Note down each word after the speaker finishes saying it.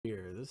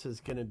here. This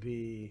is going to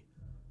be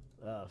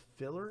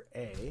filler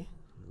A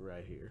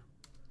right here.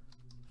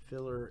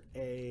 Filler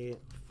A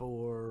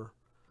for,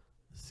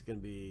 this is going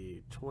to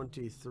be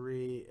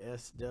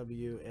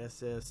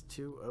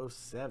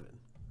 23SWSS207.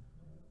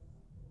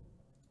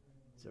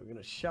 So we're going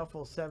to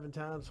shuffle 7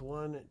 times.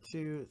 1,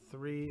 2,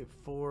 3,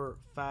 4,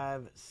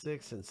 5,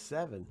 6, and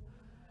 7.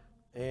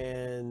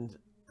 And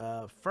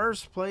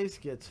first place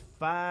gets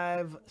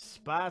 5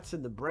 spots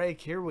in the break.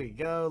 Here we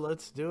go.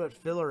 Let's do it.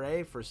 Filler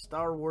A for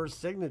Star Wars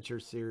Signature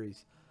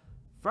Series.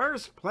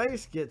 First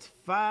place gets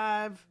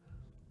 5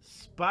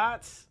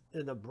 spots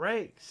in the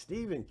break.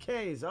 Stephen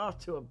K is off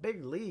to a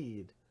big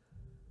lead.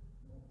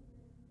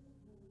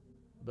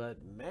 But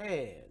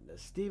man, the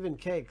Stephen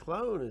K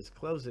clone is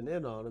closing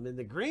in on him. And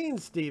the green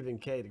Stephen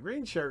K, the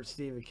green shirt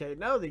Stephen K.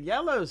 No, the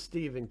yellow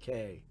Stephen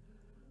K.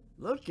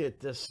 Look at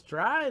the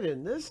stride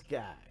in this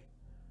guy.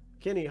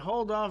 Can he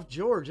hold off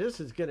George? This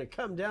is going to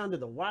come down to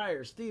the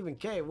wire. Stephen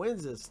K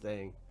wins this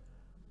thing.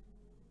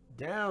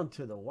 Down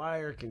to the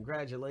wire.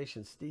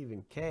 Congratulations,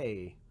 Stephen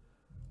K.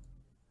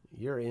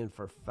 You're in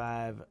for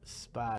 5 spots.